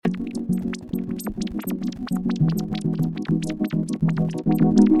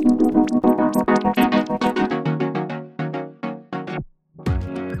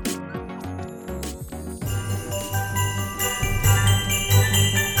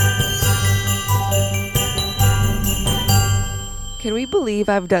Can we believe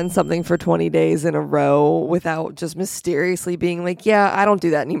I've done something for 20 days in a row without just mysteriously being like, yeah, I don't do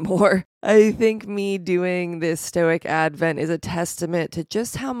that anymore? I think me doing this Stoic Advent is a testament to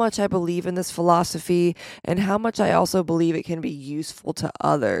just how much I believe in this philosophy and how much I also believe it can be useful to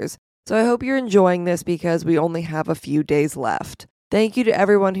others. So I hope you're enjoying this because we only have a few days left. Thank you to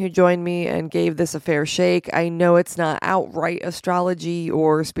everyone who joined me and gave this a fair shake. I know it's not outright astrology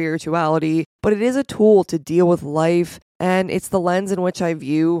or spirituality, but it is a tool to deal with life, and it's the lens in which I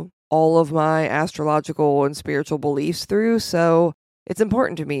view all of my astrological and spiritual beliefs through, so it's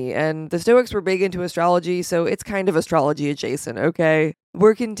important to me. And the Stoics were big into astrology, so it's kind of astrology adjacent, okay?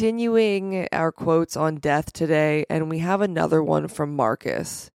 We're continuing our quotes on death today, and we have another one from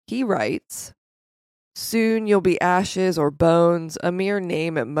Marcus. He writes, "Soon you'll be ashes or bones, a mere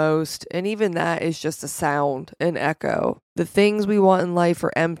name at most, and even that is just a sound, an echo. The things we want in life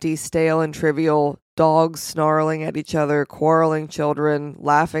are empty, stale, and trivial. Dogs snarling at each other, quarreling children,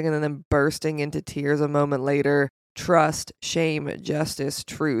 laughing and then bursting into tears a moment later. Trust, shame, justice,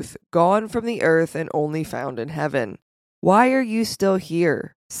 truth, gone from the earth and only found in heaven. Why are you still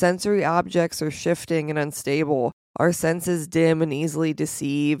here? Sensory objects are shifting and unstable. Our senses dim and easily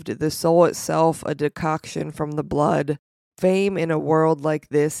deceived, the soul itself a decoction from the blood. Fame in a world like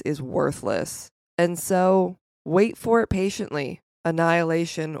this is worthless. And so, wait for it patiently,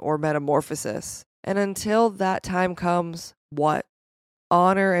 annihilation or metamorphosis. And until that time comes, what?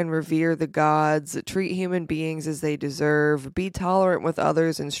 Honor and revere the gods, treat human beings as they deserve, be tolerant with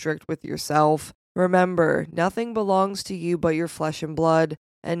others and strict with yourself. Remember, nothing belongs to you but your flesh and blood,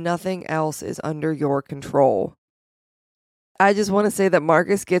 and nothing else is under your control." I just want to say that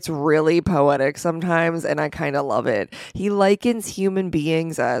Marcus gets really poetic sometimes, and I kind of love it. He likens human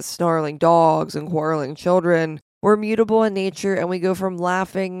beings as snarling dogs and quarreling children. We're mutable in nature, and we go from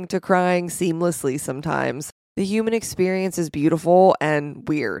laughing to crying seamlessly sometimes. The human experience is beautiful and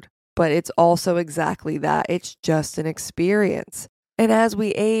weird, but it's also exactly that. It's just an experience. And as we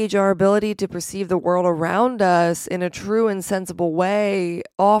age, our ability to perceive the world around us in a true and sensible way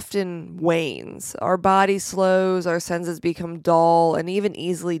often wanes. Our body slows, our senses become dull, and even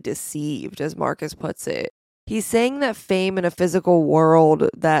easily deceived, as Marcus puts it. He's saying that fame in a physical world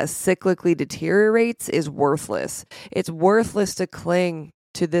that cyclically deteriorates is worthless. It's worthless to cling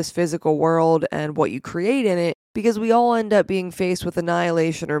to this physical world and what you create in it, because we all end up being faced with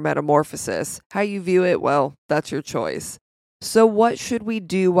annihilation or metamorphosis. How you view it, well, that's your choice. So what should we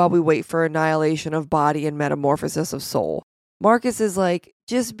do while we wait for annihilation of body and metamorphosis of soul? Marcus is like,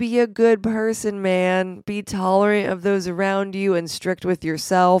 just be a good person, man. Be tolerant of those around you and strict with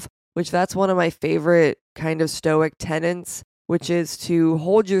yourself, which that's one of my favorite kind of Stoic tenets, which is to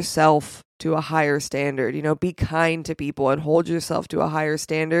hold yourself to a higher standard. You know, be kind to people and hold yourself to a higher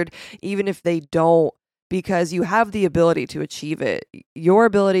standard, even if they don't, because you have the ability to achieve it. Your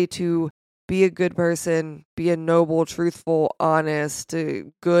ability to be a good person, be a noble, truthful, honest,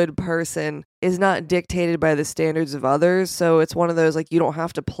 good person is not dictated by the standards of others. So it's one of those, like, you don't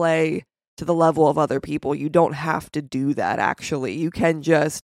have to play to the level of other people. You don't have to do that, actually. You can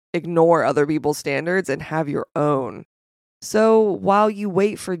just ignore other people's standards and have your own. So while you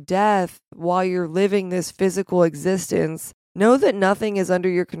wait for death, while you're living this physical existence, know that nothing is under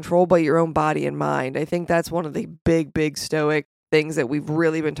your control but your own body and mind. I think that's one of the big Stoic things that we've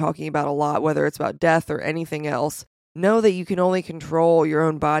really been talking about a lot, whether it's about death or anything else. Know that you can only control your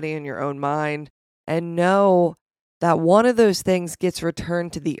own body and your own mind, and know that one of those things gets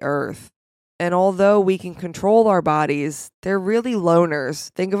returned to the earth. And although we can control our bodies, they're really loners.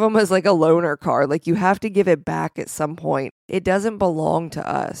 Think of them as like a loaner card. Like, you have to give it back at some point. It doesn't belong to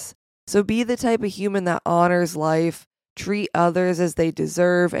us. So be the type of human that honors life, treat others as they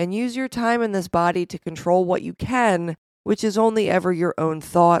deserve, and use your time in this body to control what you can, which is only ever your own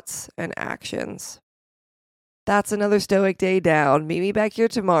thoughts and actions. That's another Stoic day down. Meet me back here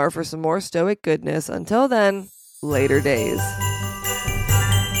tomorrow for some more Stoic goodness. Until then, later days.